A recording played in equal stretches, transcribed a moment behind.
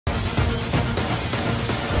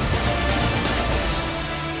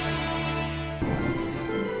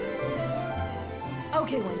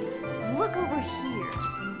Okay, Wendy, look over here.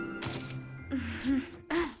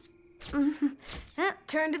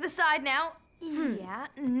 Turn to the side now. Yeah,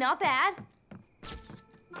 not bad.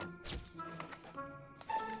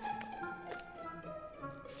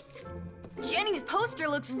 Jenny's poster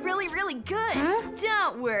looks really, really good.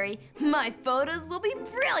 Don't worry, my photos will be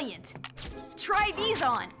brilliant. Try these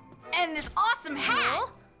on. And this awesome hat.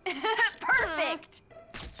 Perfect.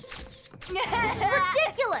 This is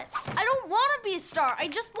ridiculous. I don't want to be a star. I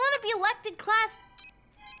just want to be elected class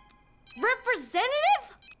representative?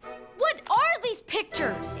 What are these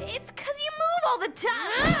pictures? It's 'cause you move all the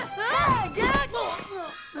time.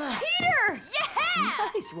 Peter! Yeah!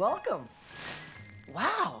 Nice, welcome.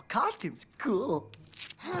 Wow, costume's cool.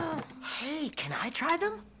 Hey, can I try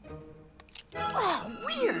them? Wow,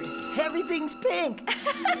 weird. Everything's pink.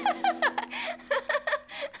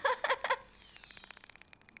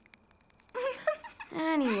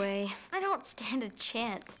 Anyway, I don't stand a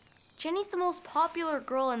chance. Jenny's the most popular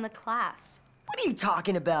girl in the class. What are you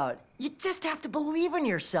talking about? You just have to believe in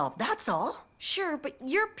yourself, that's all. Sure, but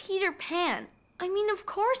you're Peter Pan. I mean, of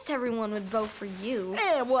course everyone would vote for you.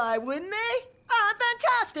 And why wouldn't they? Ah,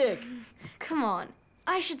 fantastic! Come on.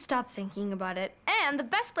 I should stop thinking about it. And the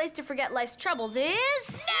best place to forget life's troubles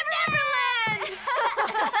is... Neverland!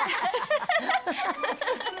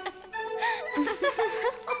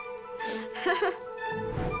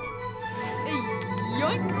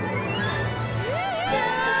 Yoink!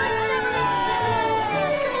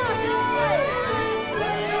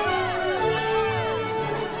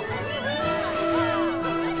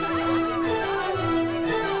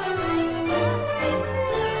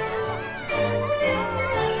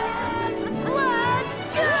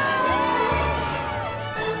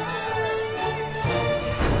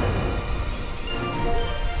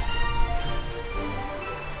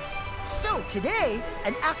 Today,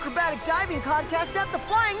 an acrobatic diving contest at the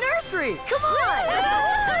Flying Nursery. Come on!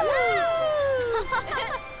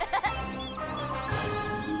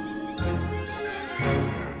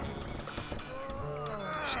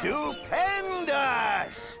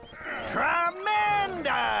 Stupendous!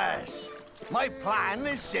 Tremendous! My plan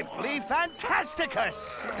is simply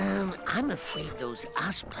fantasticus! I'm afraid those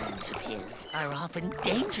us plans of his are often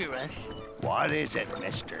dangerous. What is it,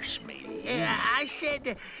 Mr. Smee? I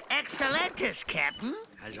said excellentus, Captain.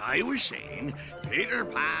 As I was saying, Peter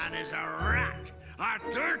Pan is a rat. A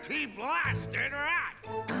dirty, blasted rat.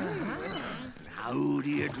 How do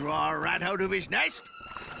you draw a rat out of his nest?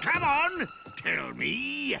 Come on, tell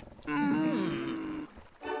me.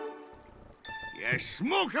 You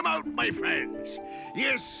smoke him out, my friends.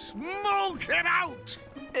 You smoke him out.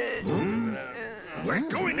 We're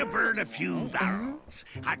going to burn a few barrels.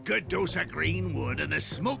 A good dose of green wood and the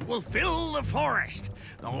smoke will fill the forest.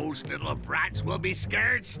 Those little brats will be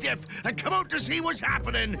scared stiff and come out to see what's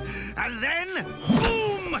happening. And then,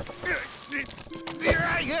 boom!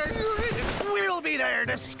 We'll be there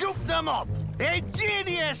to scoop them up.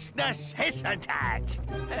 Ingeniousness, isn't that?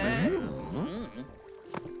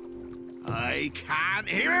 I can't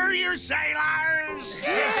hear you, sailors!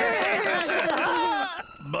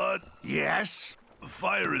 But Yes?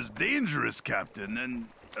 fire is dangerous, Captain, and,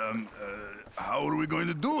 how are we going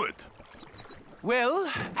to do it?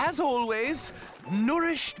 Well, as always,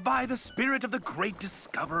 nourished by the spirit of the great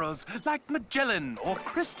discoverers like Magellan or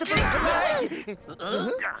Christopher Columbus.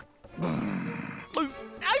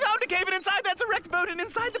 I found a cave, and inside that's a wrecked boat, and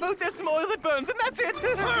inside the boat there's some oil that burns, and that's it.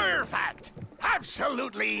 Perfect!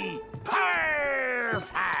 Absolutely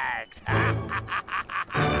perfect!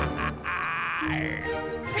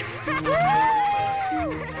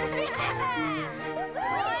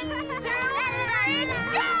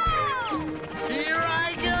 Here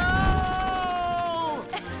I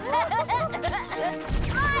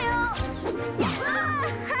Smile!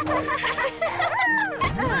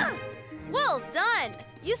 Well done.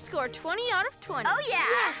 You scored 20 out of 20. Oh, yeah!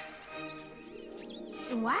 Yes!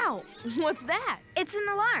 Wow, what's that? It's an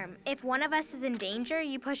alarm. If one of us is in danger,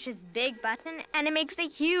 you push this big button, and it makes a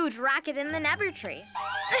huge racket in the Never tree.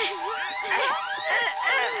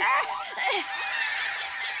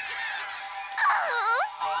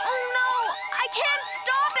 Oh no! I can't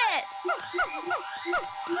stop it!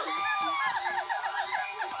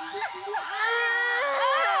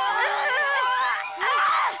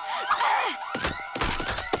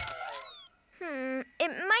 It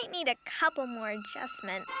might need a couple more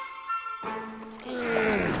adjustments.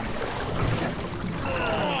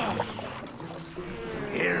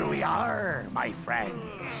 Here we are, my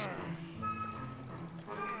friends.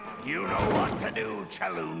 You know what to do,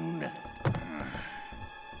 Chaloon.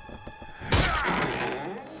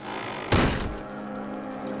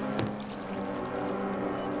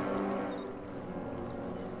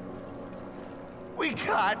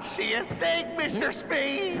 Can't see a thing, Mr.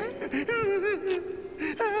 Speed.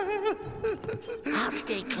 I'll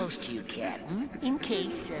stay close to you, Captain, in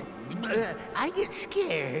case I get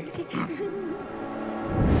scared.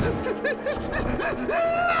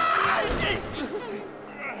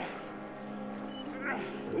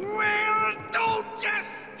 Well, don't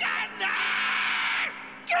just stand there!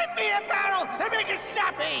 Give me a barrel and make it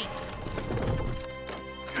snappy!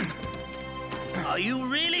 Are you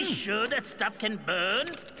really sure that stuff can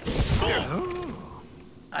burn?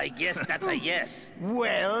 I guess that's a yes.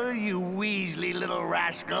 Well, you Weasley little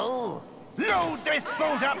rascal, load this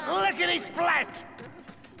boat up lickety-splat!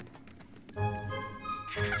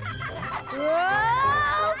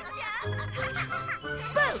 Whoa!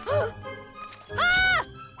 Boo! Ah!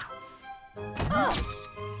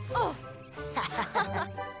 Oh.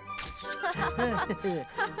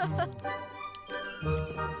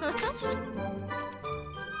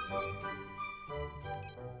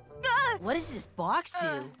 What does this box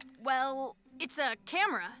do? Well, it's a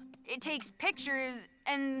camera. It takes pictures,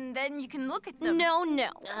 and then you can look at them. No.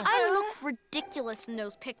 I look ridiculous in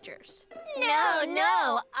those pictures.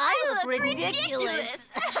 No, I look ridiculous.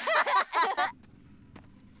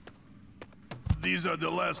 These are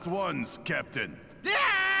the last ones, Captain.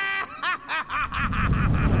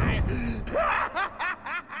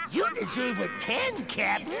 You deserve a 10,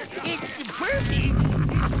 Captain. It's perfect.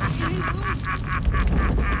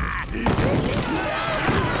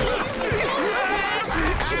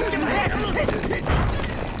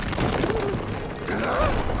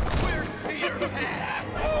 Where's Peterpan?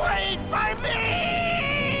 Wait for me!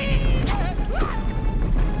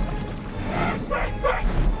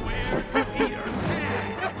 Where's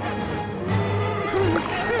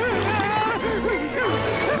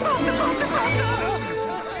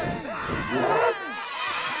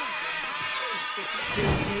It's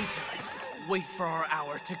still daytime. Wait for our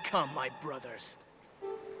hour to come, my brothers.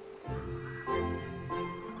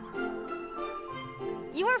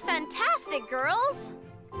 You were fantastic, girls.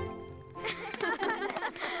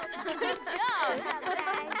 Good job.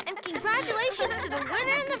 And congratulations to the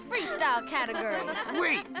winner in the freestyle category.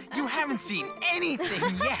 Wait, you haven't seen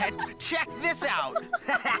anything yet. Check this out.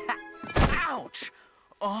 Ouch.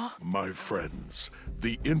 My friends,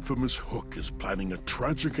 the infamous Hook is planning a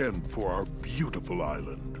tragic end for our beautiful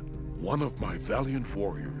island. One of my valiant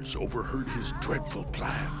warriors overheard his dreadful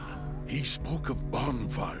plan. He spoke of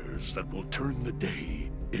bonfires that will turn the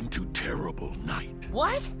day into terrible night.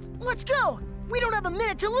 What? Let's go! We don't have a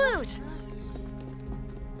minute to lose!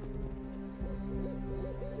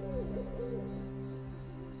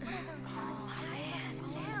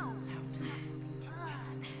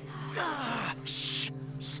 Shh!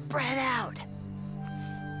 Spread out!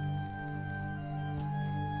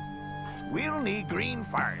 We'll need green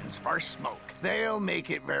ferns for smoke. They'll make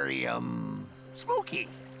it very, smoky.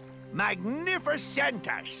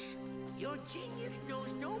 Magnificentus! Your genius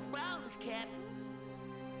knows no bounds, Captain.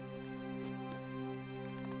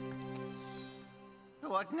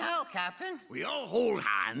 What now, Captain? We all hold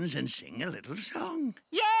hands and sing a little song.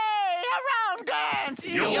 Yay! A round dance!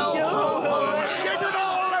 Set it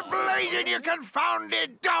all ablaze, you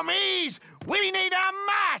confounded dummies! We need a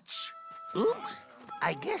match! Oops,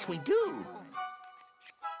 I guess we do.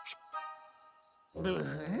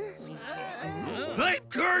 I'm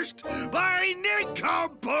cursed by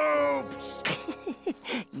nincompoops!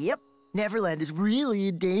 Yep, Neverland is really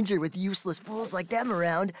in danger with useless fools like them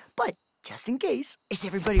around. But just in case, is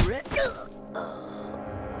everybody ready?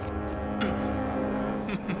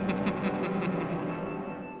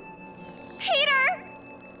 Peter!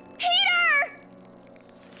 Peter!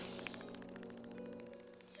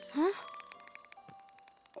 Huh?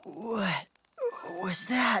 What was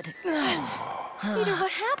that? Peter,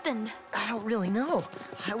 what happened? I don't really know.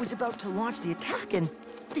 I was about to launch the attack and...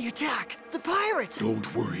 The attack! The pirates!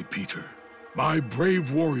 Don't worry, Peter. My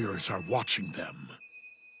brave warriors are watching them.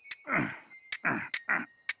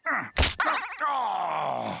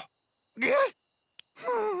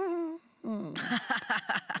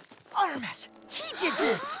 Artemis! He did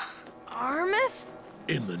this! Artemis?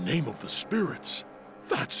 In the name of the spirits,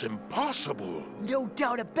 that's impossible. No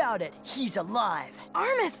doubt about it. He's alive.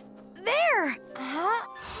 Artemis, there! Huh?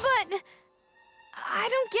 But I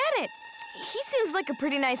don't get it. He seems like a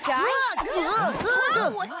pretty nice guy.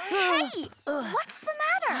 Whoa! Hey! What's the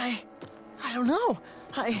matter? I don't know.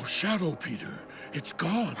 Your shadow, Peter, it's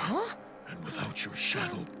gone. Huh? And without your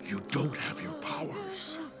shadow, you don't have your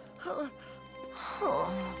powers.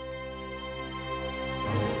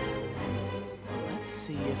 Let's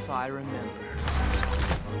see if I remember.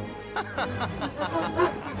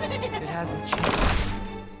 It hasn't changed.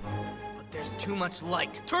 But there's There's too much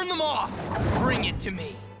light. Turn them off! Bring it to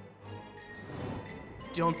me.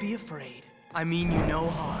 Don't be afraid. I mean you no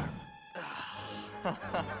harm.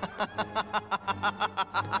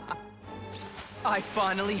 I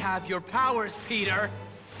finally have your powers, Peter.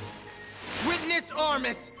 Witness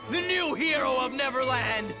Armus, the new hero of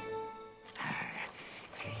Neverland.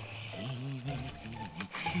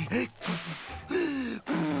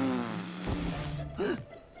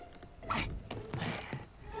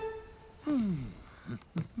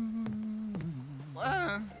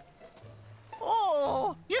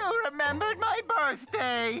 Oh, you remembered my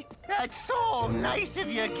birthday. That's so nice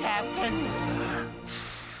of you, Captain.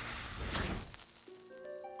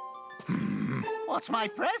 What's my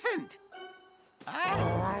present?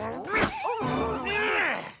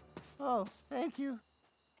 Oh, thank you.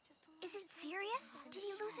 Is it serious? Did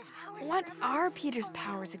he lose his powers? What are Peter's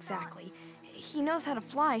powers exactly? He knows how to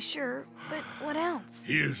fly, sure, but what else?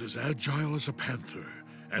 He is as agile as a panther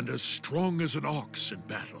and as strong as an ox in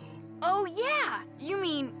battle. Oh, yeah! You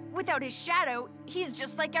mean, without his shadow, he's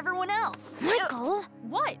just like everyone else. Michael?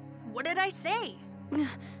 What? What did I say?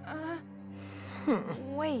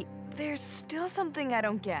 Wait, there's still something I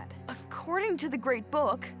don't get. According to the Great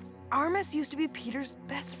Book, Armus used to be Peter's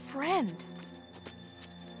best friend.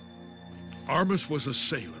 Armus was a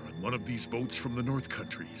sailor on one of these boats from the North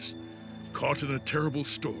Countries. Caught in a terrible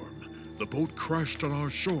storm, the boat crashed on our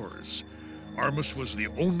shores. Armus was the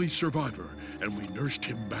only survivor, and we nursed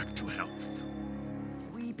him back to health.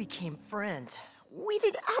 We became friends. We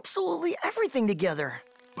did absolutely everything together.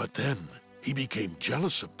 But then, he became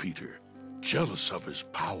jealous of Peter, jealous of his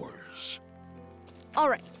powers. All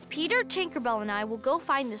right, Peter, Tinkerbell, and I will go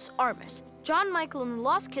find this Armus. John, Michael, and the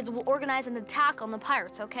Lost Kids will organize an attack on the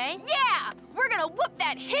pirates, okay? Yeah! We're gonna whoop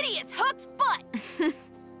that hideous Hook's butt!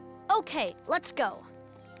 Okay, let's go.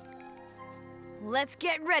 Let's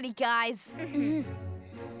get ready, guys.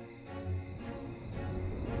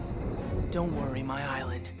 Don't worry, my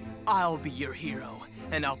island. I'll be your hero,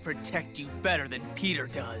 and I'll protect you better than Peter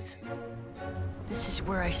does. This is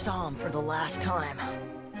where I saw him for the last time.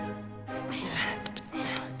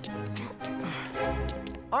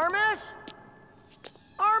 Armus?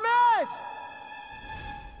 Armus!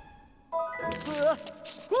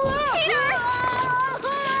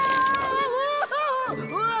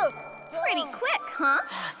 Pretty quick, huh?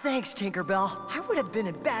 Thanks, Tinkerbell. I would have been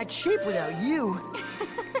in bad shape without you.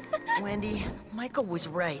 Wendy, Michael was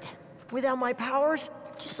right. Without my powers,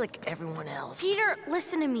 just like everyone else. Peter,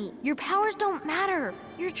 listen to me. Your powers don't matter.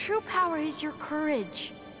 Your true power is your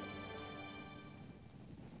courage.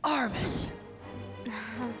 Armus.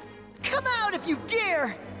 Come out if you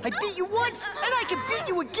dare! I beat you once, and I can beat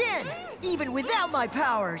you again, even without my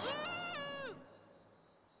powers.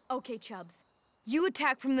 Okay, Chubbs. You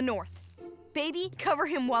attack from the north. Baby, cover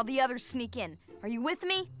him while the others sneak in. Are you with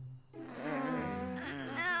me? You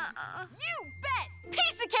bet!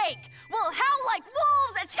 Piece of cake! We'll howl like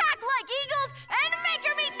wolves, attack like eagles, and make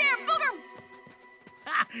her meet their booger...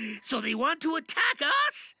 So they want to attack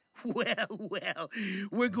us? Well,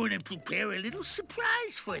 we're going to prepare a little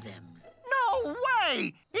surprise for them. No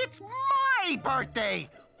way! It's my birthday!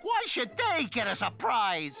 Why should they get a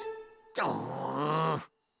surprise? Armus!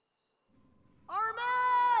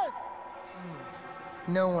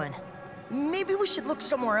 No one. Maybe we should look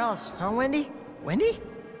somewhere else, huh, Wendy? Wendy?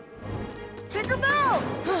 Tinkerbell!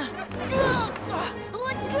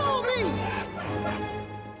 Let go of me!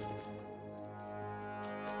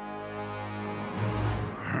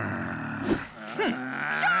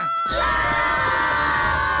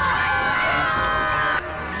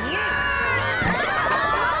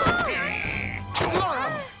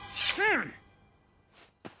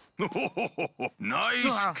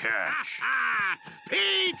 Nice catch.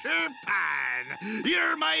 Peterpan!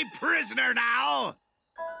 You're my prisoner now!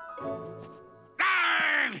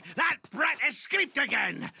 Arrgh! That brat escaped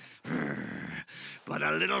again! But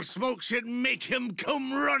a little smoke should make him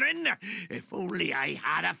come running. If only I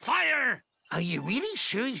had a fire! Are you really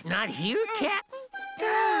sure he's not here,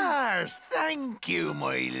 Captain? Thank you,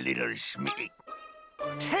 my little Smee.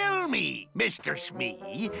 Tell me, Mr.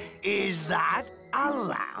 Smee, is that a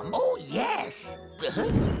lamb? Oh, yes.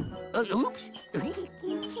 Oops. Give me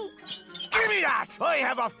that! I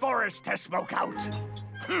have a forest to smoke out.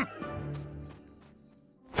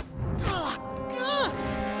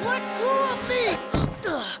 Let go of me!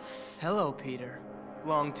 Hello, Peter.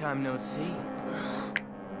 Long time no see.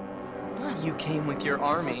 You came with your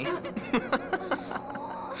army.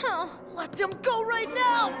 Let them go right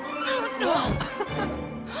now!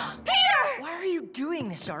 Peter! Why are you doing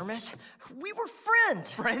this, Armus? We were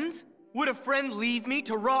friends. Friends? Would a friend leave me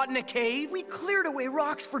to rot in a cave? We cleared away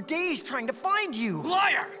rocks for days trying to find you.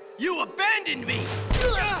 Liar! You abandoned me!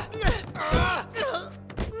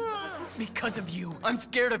 Because of you, I'm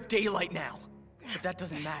scared of daylight now. But that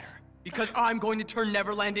doesn't matter, because I'm going to turn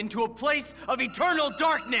Neverland into a place of eternal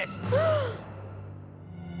darkness!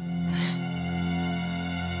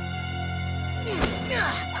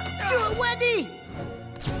 Do it, Wendy!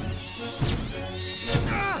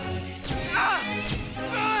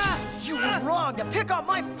 You were wrong to pick on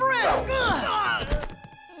my friends!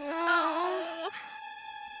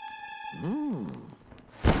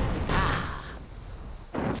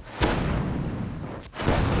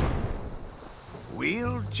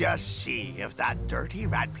 We'll just see if that dirty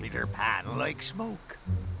rat Peterpan likes smoke.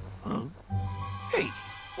 Huh? Hey,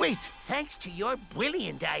 wait! Thanks to your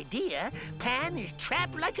brilliant idea, Pan is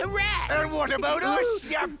trapped like a rat. And what about us,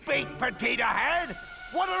 you baked potato head?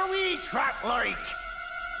 What are we trapped like?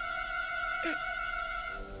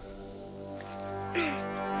 Give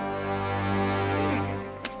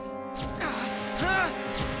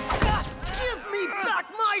me back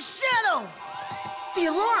my shadow! The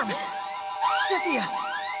alarm! Cynthia!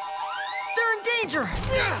 They're in danger!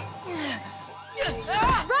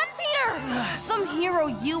 Run, Peter! Some hero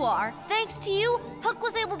you are. Thanks to you, Hook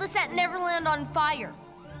was able to set Neverland on fire.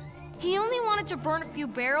 He only wanted to burn a few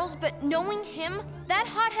barrels, but knowing him, that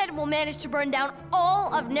hothead will manage to burn down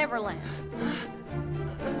all of Neverland.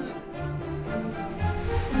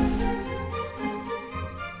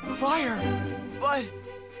 Fire! But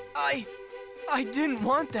I didn't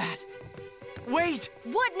want that. Wait!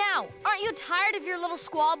 What now? Aren't you tired of your little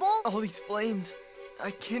squabble? All these flames.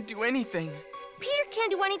 I can't do anything. Peter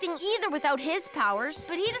can't do anything either without his powers,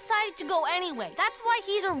 but he decided to go anyway. That's why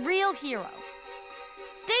he's a real hero.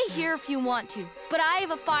 Stay here if you want to, but I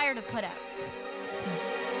have a fire to put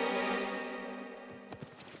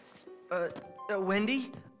out.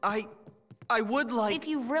 Wendy? I would like... If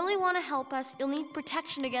you really want to help us, you'll need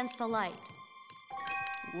protection against the light.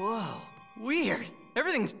 Whoa, weird.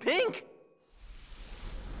 Everything's pink.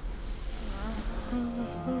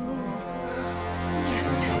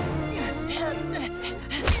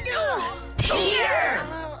 Peter!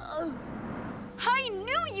 I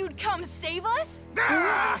knew you'd come save us!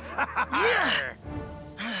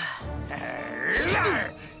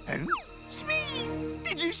 Smee!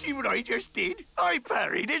 Did you see what I just did? I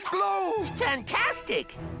parried his blow!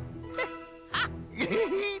 Fantastic!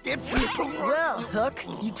 Well, Hook,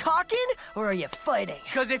 you talking or are you fighting?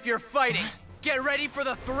 Because if you're fighting, get ready for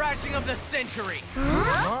the thrashing of the century.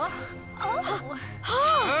 Huh?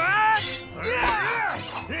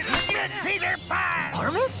 Peterpan!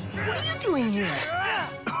 Artemis? What are you doing here?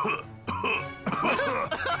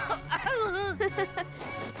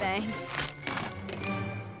 Thanks.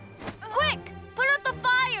 Quick! Put out the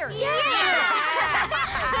fire!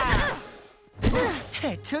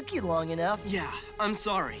 It took you long enough. Yeah, I'm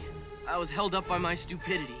sorry. I was held up by my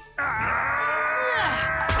stupidity.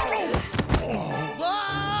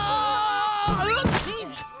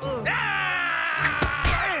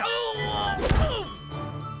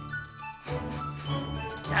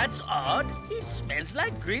 That's odd. It smells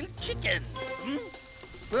like grilled chicken.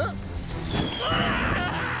 Huh?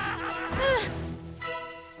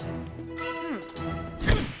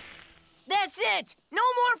 That's it! No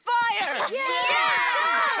more fire! That's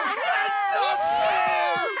not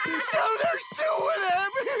fair! Now there's two of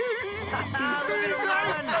them!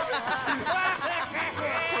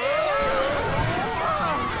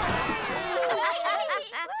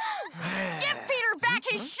 Give Peter back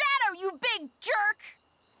his shadow, you big jerk!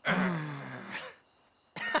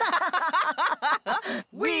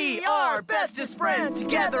 We are bestest friends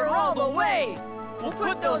together all the way. We'll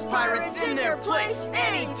put those pirates in their place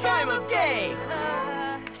any time of day.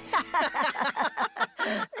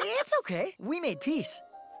 It's okay. We made peace.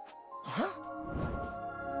 Huh?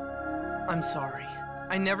 I'm sorry.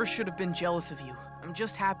 I never should have been jealous of you. I'm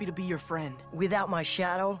just happy to be your friend. Without my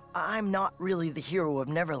shadow, I'm not really the hero of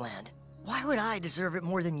Neverland. Why would I deserve it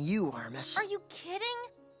more than you, Artemis? Are you kidding?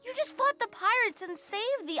 You just fought the pirates and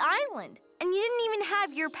saved the island. And you didn't even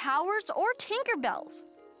have your powers or Tinkerbell's.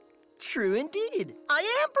 True indeed. I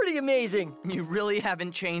am pretty amazing. You really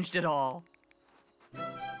haven't changed at all.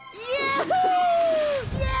 Yahoo!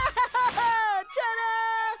 Yeah!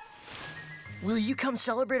 Ta-da! Will you come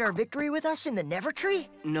celebrate our victory with us in the Never Tree?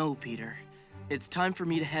 No, Peter. It's time for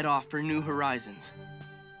me to head off for new horizons.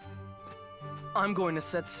 I'm going to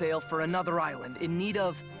set sail for another island in need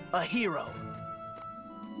of a hero.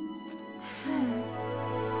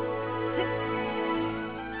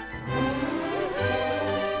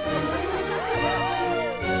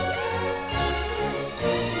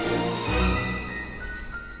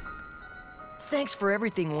 for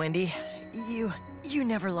everything, Wendy. You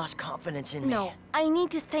never lost confidence in me. No, I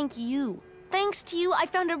need to thank you. Thanks to you, I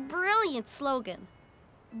found a brilliant slogan.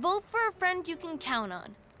 Vote for a friend you can count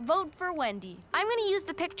on. Vote for Wendy. I'm gonna use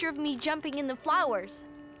the picture of me jumping in the flowers.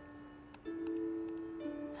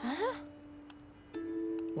 Huh?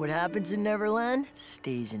 What happens in Neverland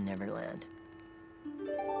stays in Neverland.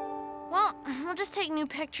 Well, we'll just take new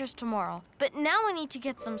pictures tomorrow. But now I need to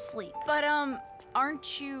get some sleep. But,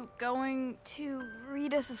 aren't you going to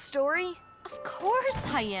read us a story? Of course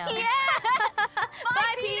I am. Yeah!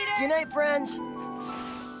 Bye, Peter! Good night, friends.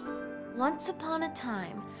 Once upon a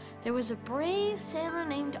time, there was a brave sailor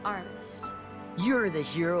named Artemis. You're the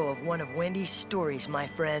hero of one of Wendy's stories, my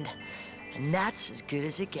friend. And that's as good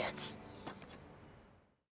as it gets.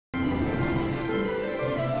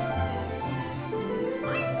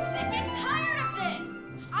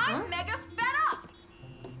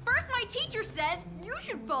 Teacher says you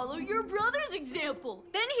should follow your brother's example.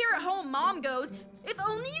 Then here at home, Mom goes, if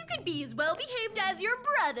only you could be as well behaved as your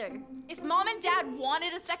brother. If Mom and Dad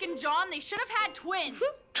wanted a second John, they should have had twins.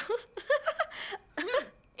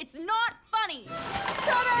 It's not funny.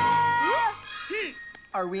 Ta-da!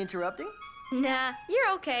 Are we interrupting? Nah,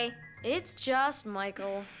 you're okay. It's just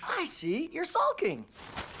Michael. I see, you're sulking.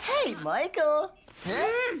 Hey, Michael.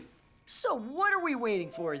 Huh? So what are we waiting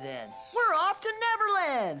for then? We're off to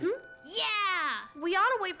Neverland. Yeah! We ought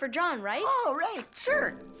to wait for John, right? Oh, right,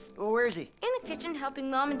 sure. Well, where is he? In the kitchen helping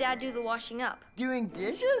Mom and Dad do the washing up. Doing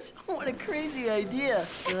dishes? What a crazy idea.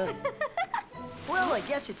 Well, I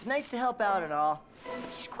guess it's nice to help out and all.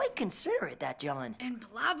 He's quite considerate, that John. And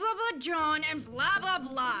blah, blah, blah, John, and blah, blah,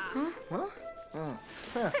 blah. Huh?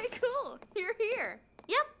 Hey, cool. You're here.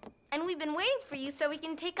 Yep. And we've been waiting for you so we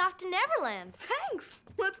can take off to Neverland. Thanks.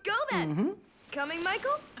 Let's go then. Coming,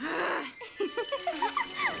 Michael? Hey!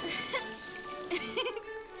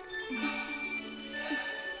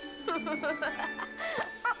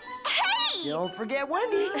 Don't forget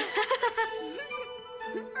Wendy.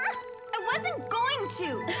 I wasn't going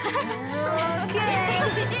to. Okay.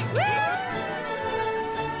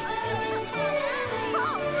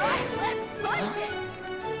 All right, let's punch it.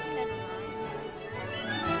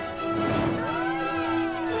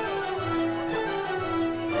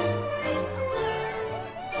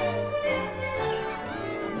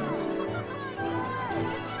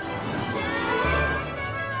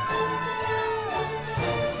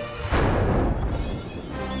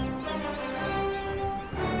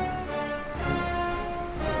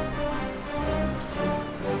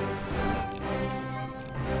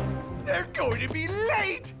 Going to be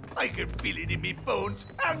late! I can feel it in me bones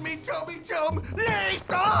and me tummy tum. Late!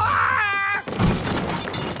 Ah!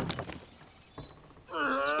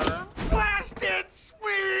 Blast it,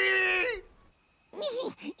 sweet!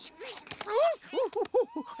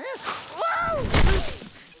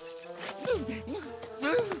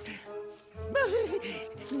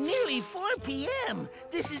 Nearly 4 p.m.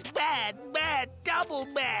 This is bad, bad, double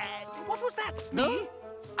bad. What was that, Smee?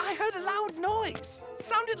 I heard a loud noise. It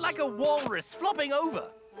sounded like a walrus flopping over.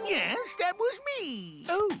 Yes, that was me.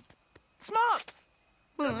 Oh, smart.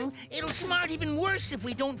 Well, it'll smart even worse if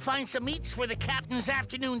we don't find some eats for the captain's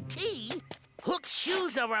afternoon tea. Hook's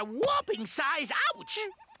shoes are a whopping size. Ouch!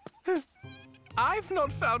 I've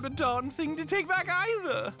not found a darn thing to take back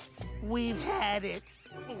either. We've had it.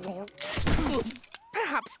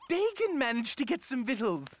 Perhaps Dagon managed to get some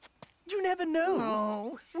victuals. You never know.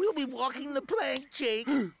 Oh, we'll be walking the plank, Jake.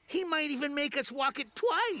 He might even make us walk it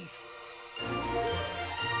twice.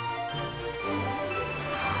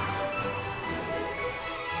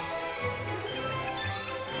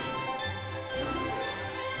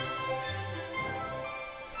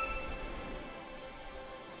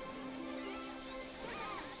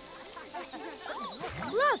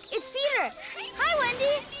 Look, it's Peter. Hi,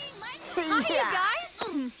 Wendy. Hi, you guys.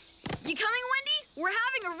 You coming, Wendy? We're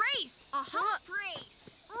having a race. A hop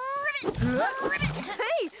race.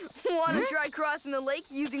 Hey, want to try crossing the lake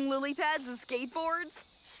using lily pads as skateboards?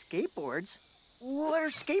 Skateboards? What are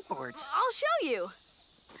skateboards? I'll show you.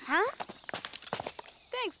 Huh?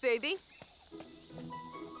 Thanks, baby.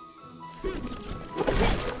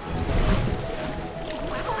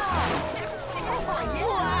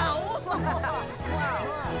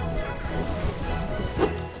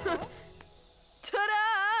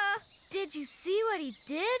 Ta-da! Did you see what he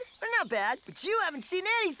did? Not bad, but you haven't seen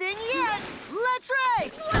anything yet. Let's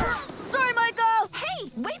race! Sorry, Michael!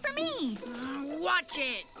 Hey, wait for me. Watch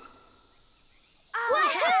it.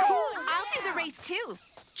 I'll see the race too.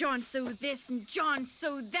 John so this and John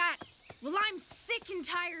so that. Well, I'm sick and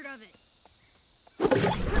tired of it.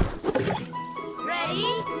 Ready?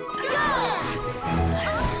 Go!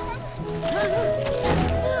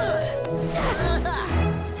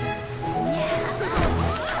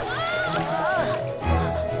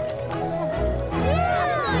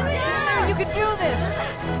 You can do this!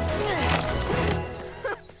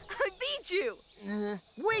 I beat you!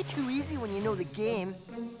 Way too easy when you know the game.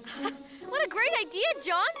 What a great idea,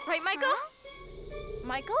 John! Right, Michael?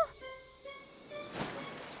 Michael?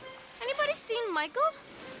 Anybody seen Michael?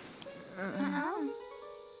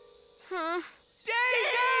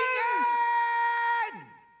 Dagan!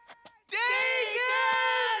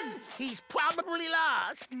 Dagan! He's probably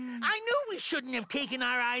lost. I knew we shouldn't have taken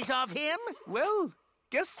our eyes off him. Well,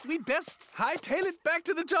 guess we'd best hightail it back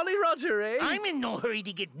to the Jolly Roger, eh? I'm in no hurry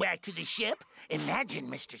to get back to the ship. Imagine,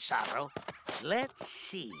 Mr. Sorrow. Let's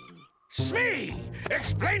see. Smee!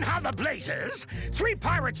 Explain how the blazes! 3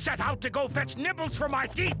 pirates set out to go fetch nibbles for my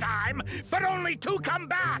tea time, but only 2 come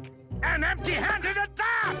back! And empty-handed at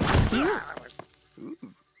that!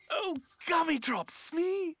 Oh, gummy drops,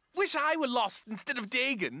 Smee. Wish I were lost instead of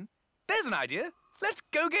Dagan. There's an idea. Let's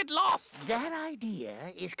go get lost. That idea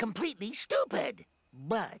is completely stupid.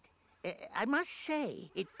 But I must say,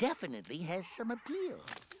 it definitely has some appeal.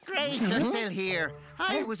 Great, you're still here.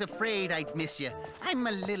 I was afraid I'd miss you. I'm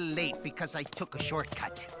a little late because I took a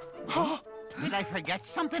shortcut. Did I forget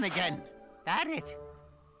something again? That it?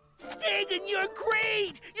 Dagan, you're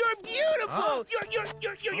great! You're beautiful!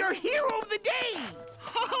 You're hero of the day!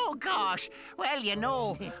 Oh, gosh. Well, you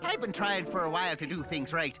know, I've been trying for a while to do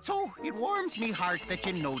things right, so it warms me heart that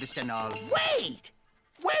you noticed and all. Wait!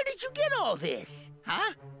 Where did you get all this?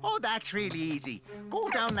 Huh? Oh, that's really easy. Go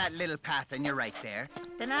down that little path and you're right there.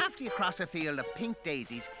 Then after you cross a field of pink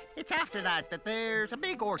daisies, it's after that there's a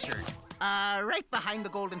big orchard. Right behind the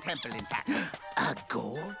Golden Temple, in fact. A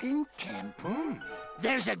golden temple?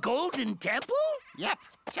 There's a golden temple? Yep,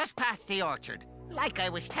 just past the orchard. Like I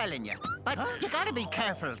was telling you. But you gotta be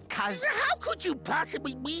careful, 'cause... How could you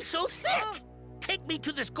possibly be so thick? Take me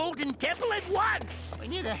to this golden temple at once!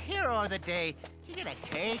 When you're the hero of the day, you get a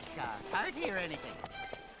cake, a party, or anything.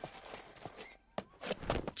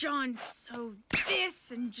 John's so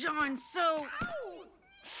this and John's so...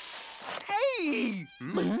 Hey!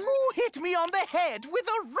 Who hit me on the head with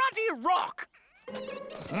a ruddy rock?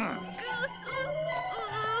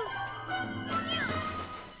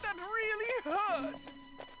 That really hurt.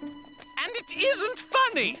 And it isn't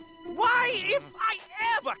funny. Why, if I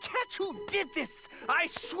ever catch who did this, I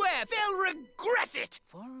swear they'll regret it.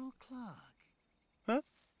 4 o'clock. Huh?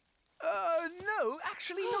 No,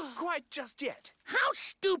 actually not quite just yet. How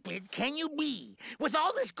stupid can you be? With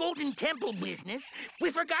all this golden temple business, we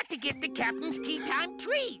forgot to get the captain's tea time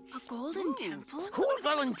treats. A golden temple? Who'll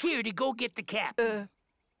volunteer to go get the captain?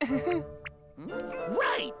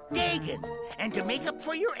 Right, Dagan. And to make up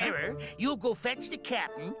for your error, you'll go fetch the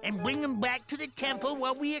captain and bring him back to the temple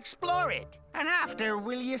while we explore it. And after,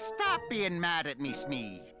 will you stop being mad at me,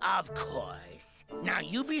 Smee? Of course. Now,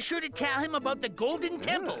 you be sure to tell him about the golden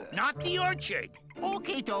temple, not the orchard.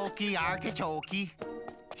 Okie dokie, artichoke.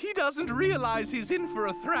 He doesn't realize he's in for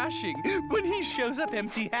a thrashing when he shows up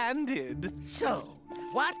empty-handed. So,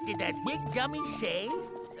 what did that big dummy say?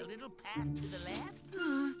 The little path to the left?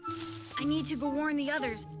 I need to go warn the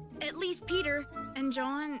others. At least Peter and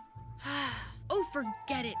John. Oh,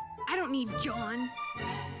 forget it. I don't need John.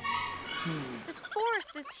 This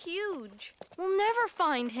forest is huge. We'll never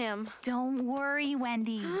find him. Don't worry,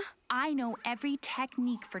 Wendy. I know every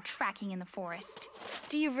technique for tracking in the forest.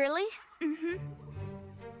 Do you really? Mm-hmm.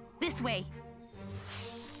 This way.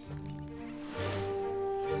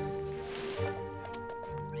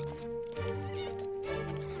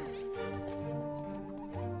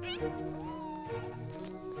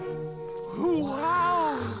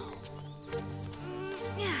 Wow!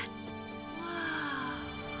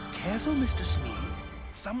 Careful, Mr. Smee.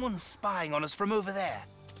 Someone's spying on us from over there.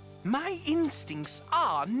 My instincts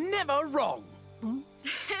are never wrong.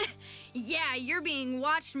 Yeah, you're being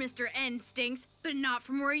watched, Mr. Instincts, but not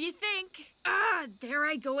from where you think. Ah, there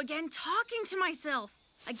I go again, talking to myself.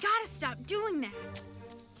 I gotta stop doing that.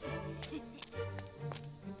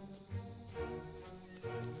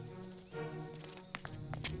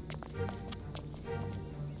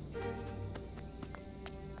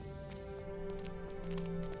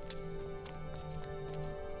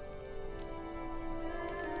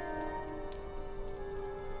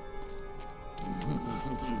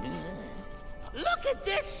 Look at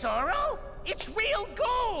this, Sorrow! It's real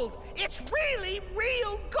gold! It's really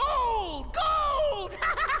real gold! Gold!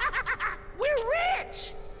 We're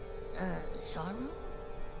rich! Sorrow?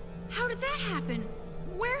 How did that happen?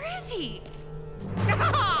 Where is he?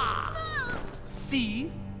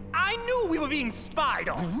 See? I knew we were being spied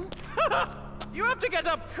on. You have to get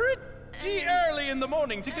a Too early in the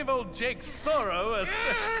morning to give old Jake Sorrow a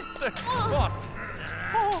what?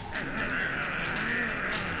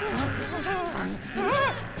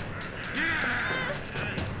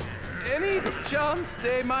 Any chance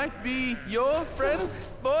they might be your friends,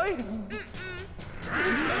 boy?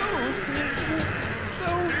 No. So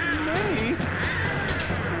many.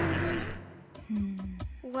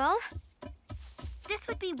 Well, this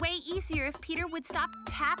would be way easier if Peter would stop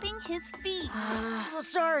tapping his feet.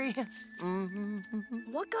 Sorry.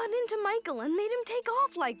 What got into Michael and made him take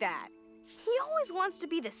off like that? He always wants to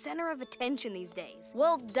be the center of attention these days.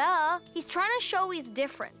 Well, duh. He's trying to show he's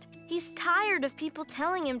different. He's tired of people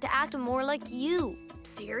telling him to act more like you.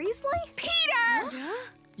 Seriously? Peter! Huh?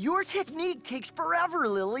 Your technique takes forever,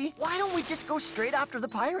 Lily. Why don't we just go straight after the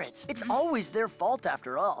pirates? It's always their fault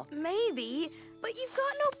after all. Maybe, but you've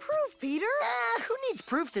got no proof, Peter. Who needs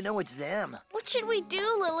proof to know it's them? What should we do,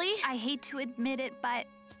 Lily? I hate to admit it, but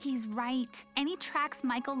he's right. Any tracks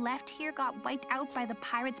Michael left here got wiped out by the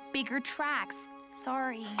pirates' bigger tracks.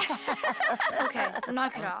 Sorry. Okay,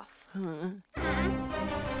 knock it off.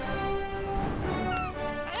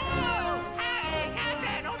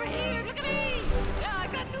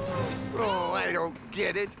 Oh, I don't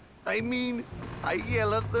get it. I mean, I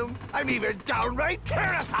yell at them. I'm even downright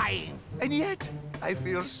terrifying. And yet, I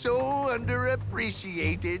feel so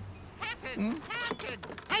underappreciated. Captain! Captain!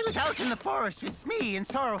 I was out in the forest with Smee and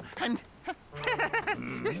Sorrow, and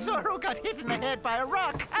Sorrow got hit in the head by a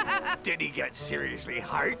rock. Did he get seriously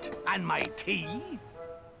hurt? And my tea?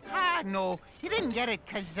 No, he didn't get it,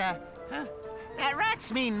 because, that rat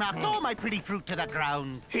Smee knocked all my pretty fruit to the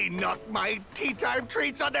ground. He knocked my tea time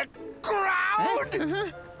treats on the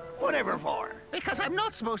ground? Whatever for? Because I'm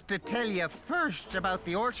not supposed to tell you first about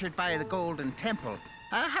the orchard by the Golden Temple.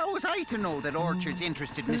 How was I to know that orchards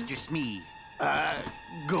interested Mr. Smee?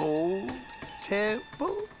 Gold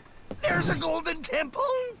Temple? There's a Golden Temple?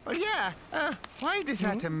 Well, yeah. Why does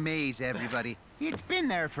that amaze everybody? It's been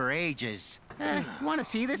there for ages. Want to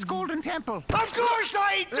see this Golden Temple? Of course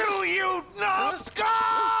I do, you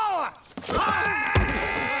numbskull!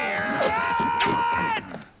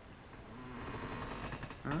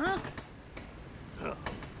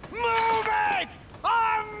 Move it!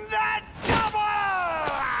 I'm that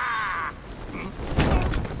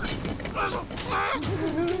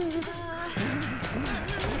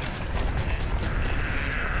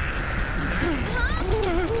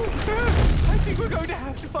I think we're going to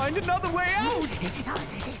have to find another way out.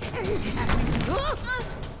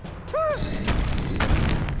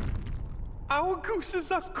 Our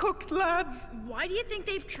gooses are cooked, lads. Why do you think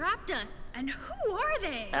they've trapped us? And who are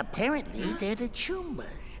they? Apparently, they're the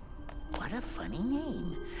Chumbas. What a funny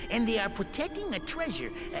name. And they are protecting a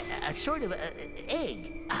treasure, a sort of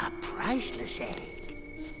egg, a priceless egg.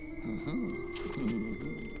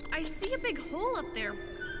 I see a big hole up there,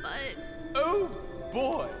 but... Oh,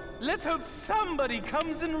 boy. Let's hope somebody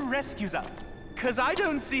comes and rescues us. 'Cause I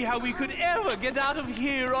don't see how we could ever get out of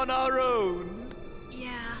here on our own.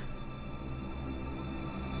 Yeah.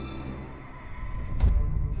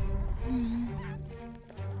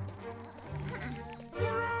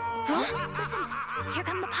 Listen, here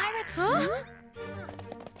come the pirates.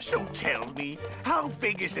 So tell me, how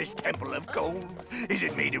big is this temple of gold? Is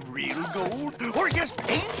it made of real gold or just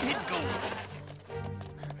painted gold?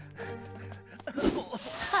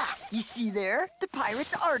 Ha! You see there? The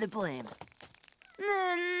pirates are to blame.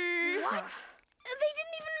 What? They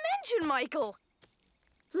didn't even mention Michael.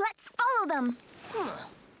 Let's follow them.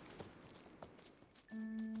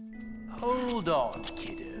 Hold on,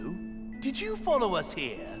 kiddo. Did you follow us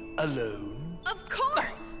here alone? Of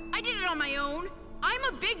course! I did it on my own. I'm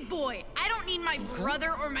a big boy. I don't need my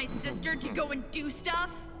brother or my sister to go and do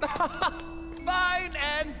stuff. Fine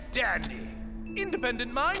and dandy.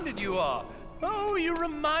 Independent-minded you are. Oh, you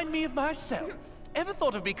remind me of myself. Ever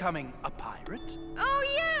thought of becoming a pirate? Oh,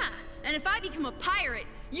 yeah! And if I become a pirate,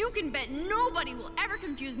 you can bet nobody will ever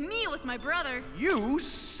confuse me with my brother. You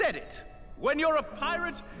said it. When you're a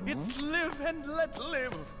pirate, it's live and let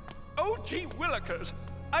live. Oh, gee willikers.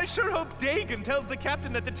 I sure hope Dagon tells the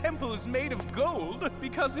captain that the temple is made of gold,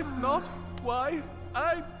 because if not, why,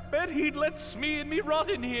 I bet he'd let Smee and me rot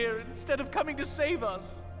in here instead of coming to save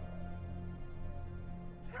us.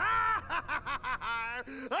 I'm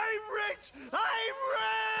rich! I'm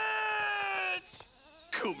rich!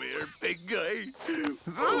 Come here, big guy.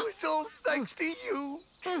 Oh, it's all thanks to you.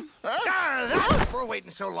 That's for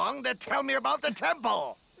waiting so long to tell me about the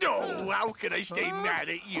temple. Oh, how can I stay mad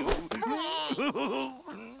at you?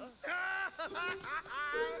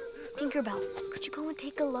 Tinkerbell, could you go and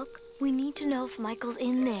take a look? We need to know if Michael's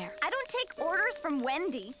in there. I don't take orders from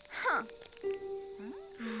Wendy. Huh.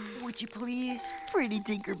 Would you please, pretty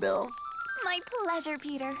Tinkerbell? My pleasure,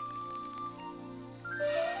 Peter.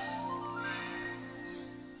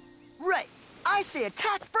 Right. I say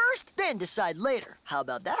attack first, then decide later. How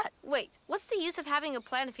about that? Wait, what's the use of having a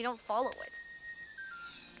plan if you don't follow it?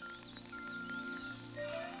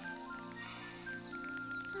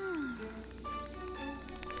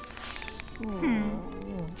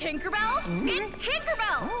 Tinkerbell? It's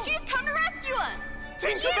Tinkerbell! She's come to rescue us!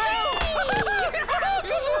 Tinkerbell!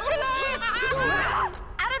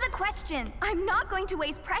 Out of the question. I'm not going to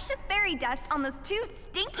waste precious berry dust on those two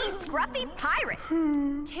stinky, scruffy pirates.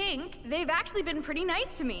 Tink, they've actually been pretty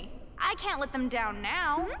nice to me. I can't let them down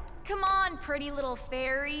now. Come on, pretty little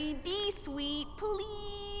fairy. Be sweet,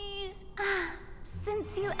 please.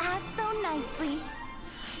 Since you asked so nicely.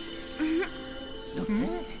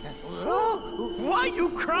 Why, you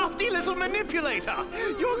crafty little manipulator!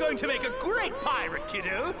 You're going to make a great pirate,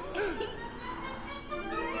 kiddo!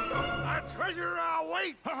 A treasure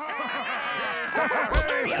awaits!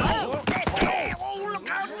 Look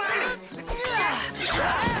out, man!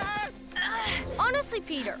 Honestly,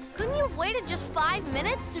 Peter, couldn't you have waited just 5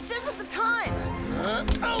 minutes? This isn't the time.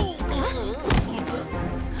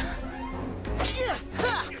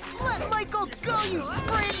 Let Michael go, you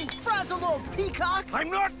brain frazzled old peacock!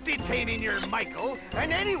 I'm not detaining your Michael,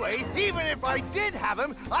 and anyway, even if I did have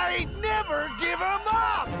him, I'd never give him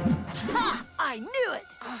up! Ha! I knew it!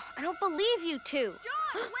 I don't believe you two.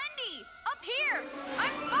 John, Wendy, up here!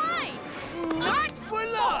 I'm fine! Not for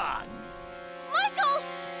long! Michael!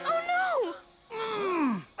 Oh, no!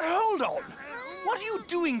 Hold on. What are you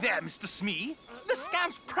doing there, Mr. Smee? The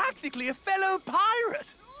scamp's practically a fellow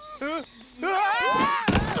pirate.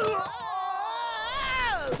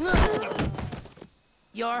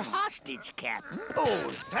 You're hostage, Captain. Oh,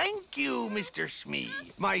 thank you, Mr. Smee.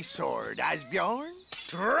 My sword, Asbjorn.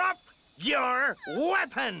 Drop your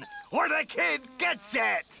weapon, or the kid gets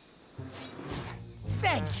it!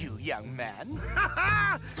 Thank you, young man.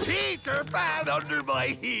 Peterpan under my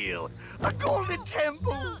heel. A golden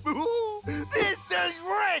temple. Ooh, this is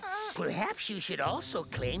rich. Perhaps you should also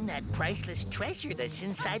claim that priceless treasure that's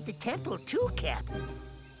inside the temple, too, Captain.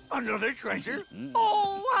 Another treasure?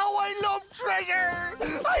 Oh, how I love treasure!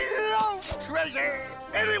 I love treasure!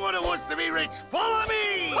 Anyone who wants to be rich, follow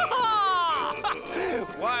me!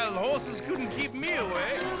 Wild horses couldn't keep me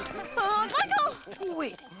away. Michael!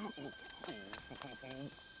 Wait.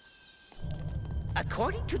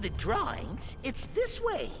 According to the drawings, it's this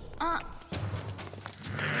way.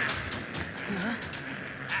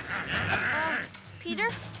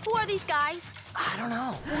 Peter, who are these guys? I don't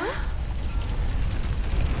know.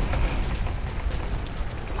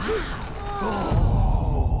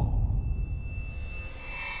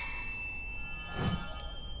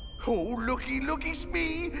 Oh, looky,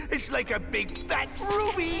 Smee. It's like a big fat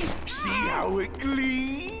ruby. See how it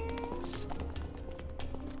gleams?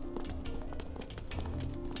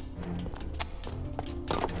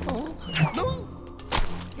 No.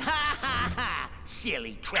 Ha ha ha!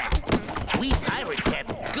 Silly trap. We pirates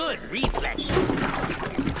have good reflexes.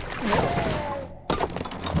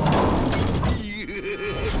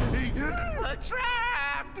 We're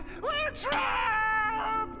trapped! We're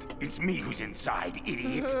trapped! It's me who's inside,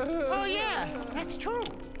 idiot. Oh, yeah, that's true.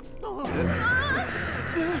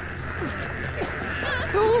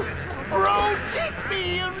 Bro, take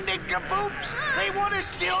me, you nincompoops! They want to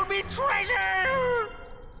steal me treasure!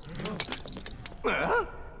 Huh?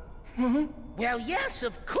 Well, yes,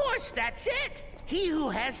 of course, that's it. He who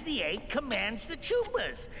has the egg commands the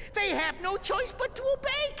Chumbas. They have no choice but to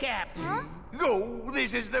obey, Captain. Oh,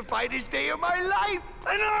 this is the finest day of my life!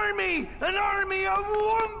 An army of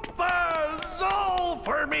Wumpas, all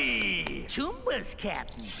for me! Chumbas,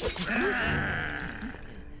 Captain.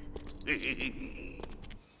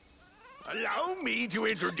 Allow me to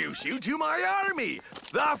introduce you to my army,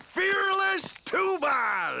 the fearless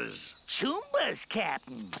Tubas! Chumbas,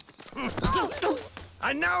 Captain.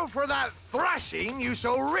 And now for that thrashing you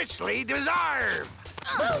so richly deserve!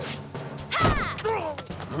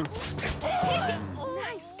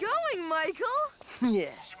 Nice going, Michael!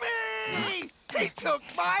 Yeah. Smee! He took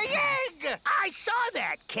my egg! I saw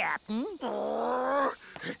that, Captain. But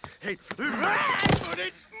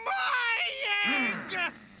it's my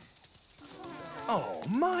egg! Oh,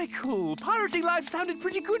 Michael, pirating life sounded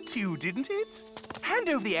pretty good to you, didn't it? Hand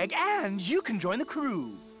over the egg and you can join the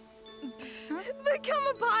crew. Become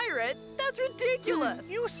a pirate? That's ridiculous!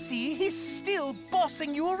 You see, he's still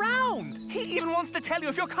bossing you around. He even wants to tell you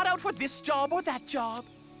if you're cut out for this job or that job.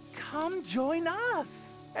 Come join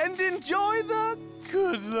us and enjoy the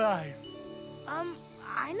good life.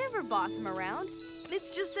 I never boss him around. It's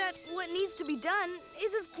just that what needs to be done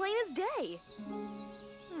is as plain as day.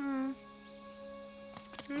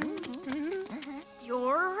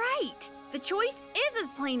 You're right. The choice is as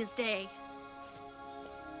plain as day.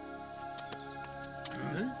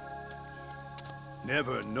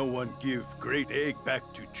 Never no one give great egg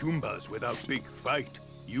back to Chumbas without big fight.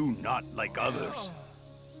 You not like others.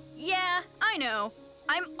 Yeah, I know.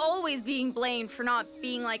 I'm always being blamed for not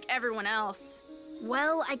being like everyone else.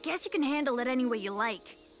 Well, I guess you can handle it any way you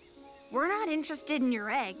like. We're not interested in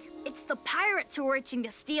your egg. It's the pirates who are itching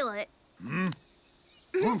to steal it.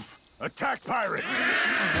 Oof! Attack pirates!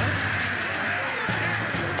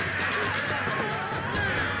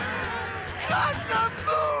 Not the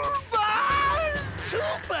move!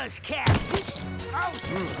 Chumbas, Captain!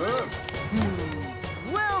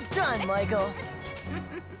 Well done, Michael.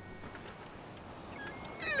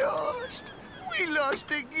 Lost. We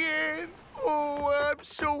lost again. Oh, I'm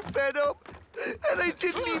so fed up. And I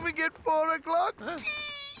didn't even get 4 o'clock tea.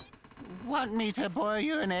 Want me to boil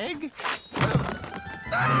you an egg?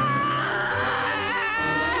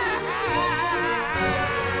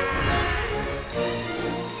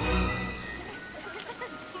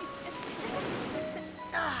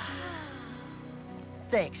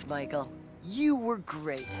 Thanks, Michael. You were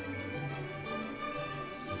great.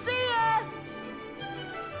 See ya!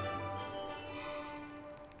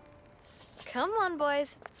 Come on,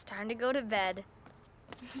 boys. It's time to go to bed.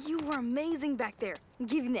 You were amazing back there,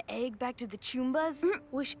 giving the egg back to the Chumbas.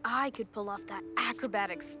 Wish I could pull off that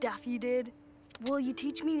acrobatic stuff you did. Will you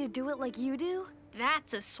teach me to do it like you do?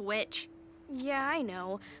 That's a switch. Yeah, I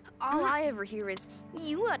know. All I ever hear is,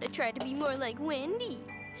 you ought to try to be more like Wendy.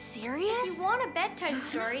 Serious? If you want a bedtime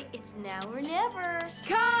story, it's now or never.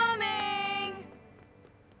 Coming!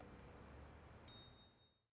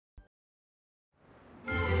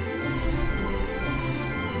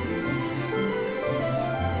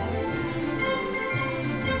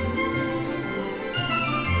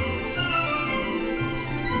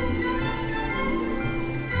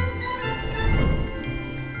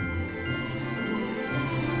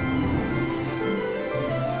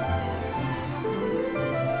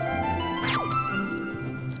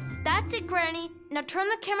 That's it, Granny. Now turn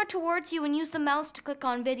the camera towards you and use the mouse to click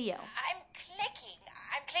on video. I'm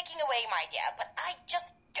clicking away, my dear, but I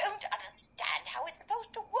just don't understand how it's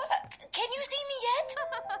supposed to work. Can you see me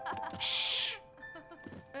yet? Shh.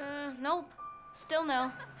 Nope. Still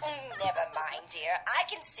no. Never mind, dear. I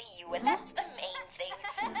can see you, and that's the main thing.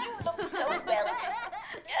 You look so well.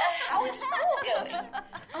 How is school going?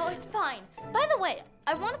 Oh, it's fine. By the way,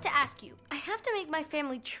 I wanted to ask you. I have to make my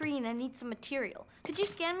family tree and I need some material. Could you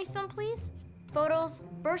scan me some, please? Photos,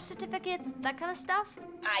 birth certificates, that kind of stuff?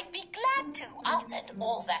 I'd be glad to. I'll send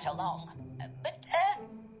all that along. But,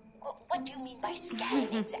 what do you mean by scan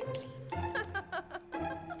exactly?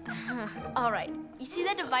 All right. You see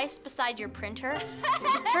that device beside your printer?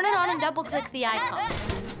 Just turn it on and double-click the icon.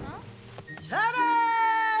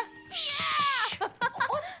 Ta-da! Shh!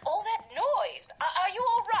 What's all that noise? Are you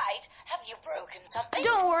all right? Have you broken something?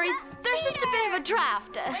 Don't worry. There's just a bit of a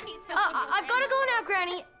draft. I've got to go now,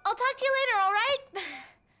 Granny. I'll talk to you later, all right?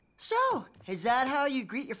 So, is that how you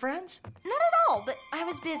greet your friends? Not at all, but I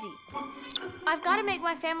was busy. I've got to make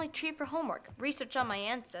my family tree for homework, research on my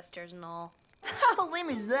ancestors and all. How lame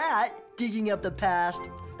is that? Digging up the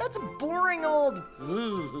past. That's boring old,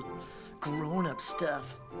 grown-up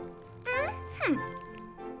stuff.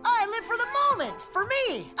 I live for the moment, for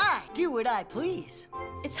me. I do what I please.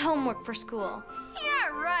 It's homework for school. Yeah,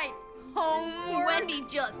 right. Homework. Wendy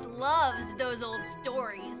just loves those old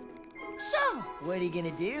stories. So, what are you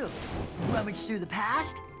gonna do? Rummage through the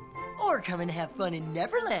past? Or come and have fun in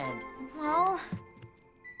Neverland? Well,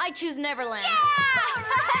 I choose Neverland. Yeah! All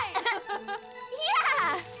right!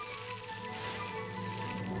 Yeah!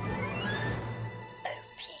 Oh,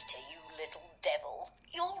 Peter, you little devil.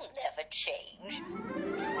 You'll never change.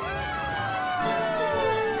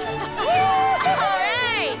 All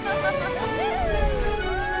right!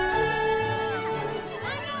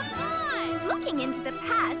 Looking into the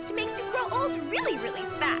past makes you grow old really, really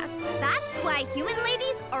fast. That's why human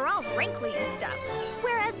ladies are all wrinkly and stuff,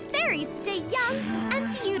 whereas fairies stay young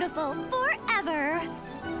and beautiful forever.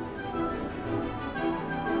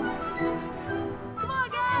 Come on,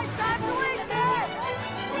 guys, time's wasted!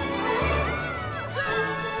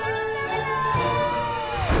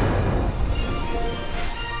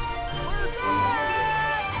 We're back!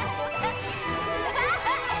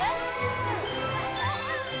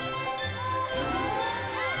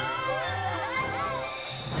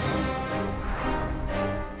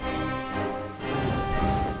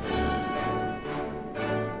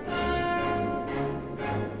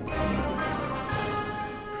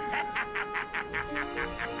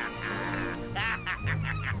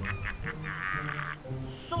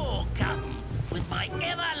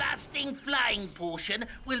 amazing flying potion,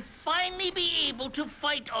 we'll finally be able to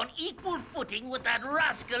fight on equal footing with that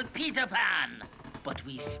rascal Peterpan. But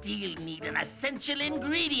we still need an essential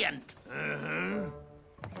ingredient.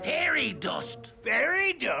 Fairy dust.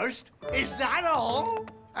 Fairy dust? Is that all?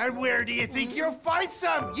 And where do you think you'll find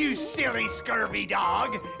some, you silly scurvy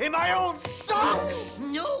dog? In my old socks?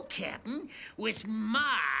 No, Captain. With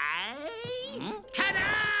my... Ta-da!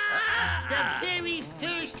 The very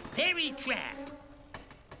first fairy trap.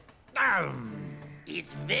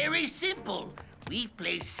 It's very simple. We've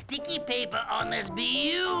placed sticky paper on this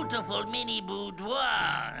beautiful mini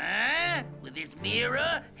boudoir, with its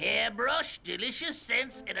mirror, hairbrush, delicious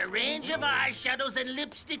scents, and a range of eyeshadows and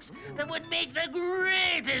lipsticks that would make the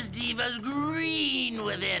greatest divas green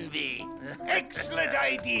with envy. Excellent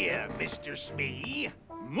idea, Mr. Smee.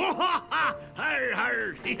 Mwahaha! Har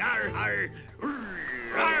har har har!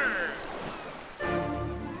 Har!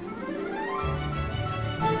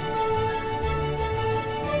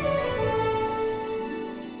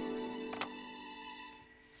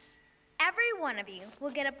 Every one of you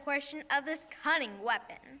will get a portion of this cunning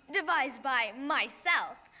weapon, devised by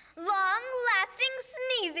myself. Long-lasting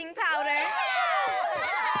sneezing powder.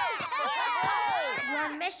 Your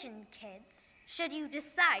mission, kids, should you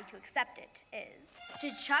decide to accept it, is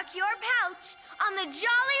to chuck your pouch on the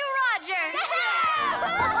Jolly Roger.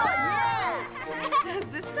 Does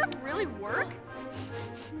this stuff really work?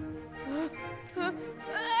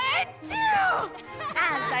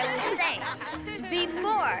 As I was saying,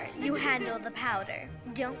 before you handle the powder,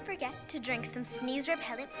 don't forget to drink some sneeze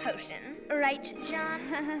repellent potion. Right, John?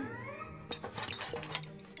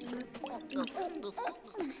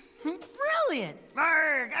 Brilliant!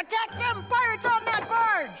 Arrgh! Attack them pirates on that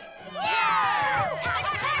barge! Yeah!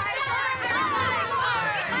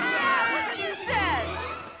 Yeah, what you said!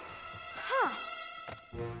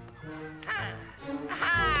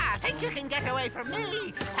 Aha! Think you can get away from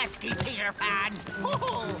me, pesky Peterpan?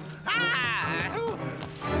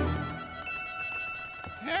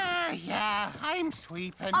 Yeah, I'm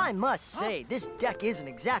sweeping. I must say, this deck isn't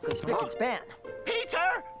exactly spick and span.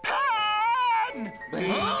 Peter Pan!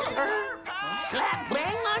 Peter Pan! Slap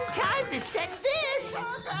bang on time to set this!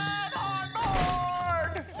 Pan on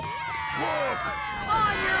board!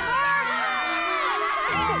 On your march!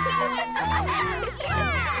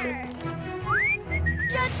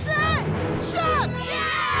 Get set! Chuck!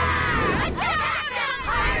 Yeah! Attack them,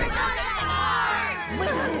 pirates on the board!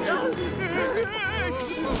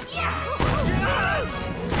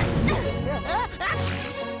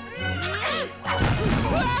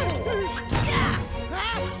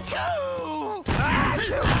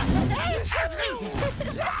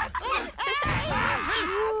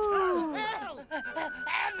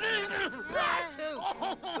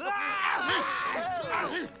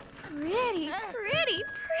 Pretty, pretty,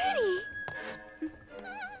 pretty.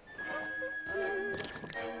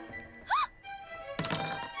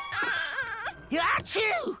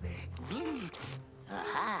 Achoo!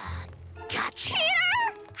 Aha! Gotcha! Peter!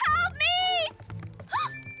 Help me!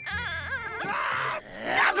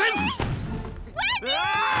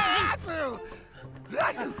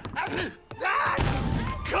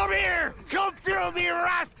 Come here! Come feel me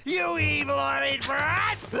wrath, you evil-eyed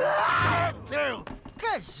brat!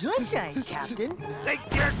 Gesundheit, Captain. Think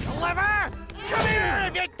you're clever? Come here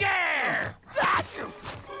if you dare!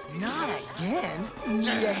 Not again.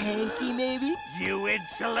 Need a hanky, maybe? You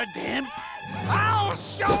insolent imp! I'll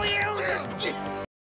show you!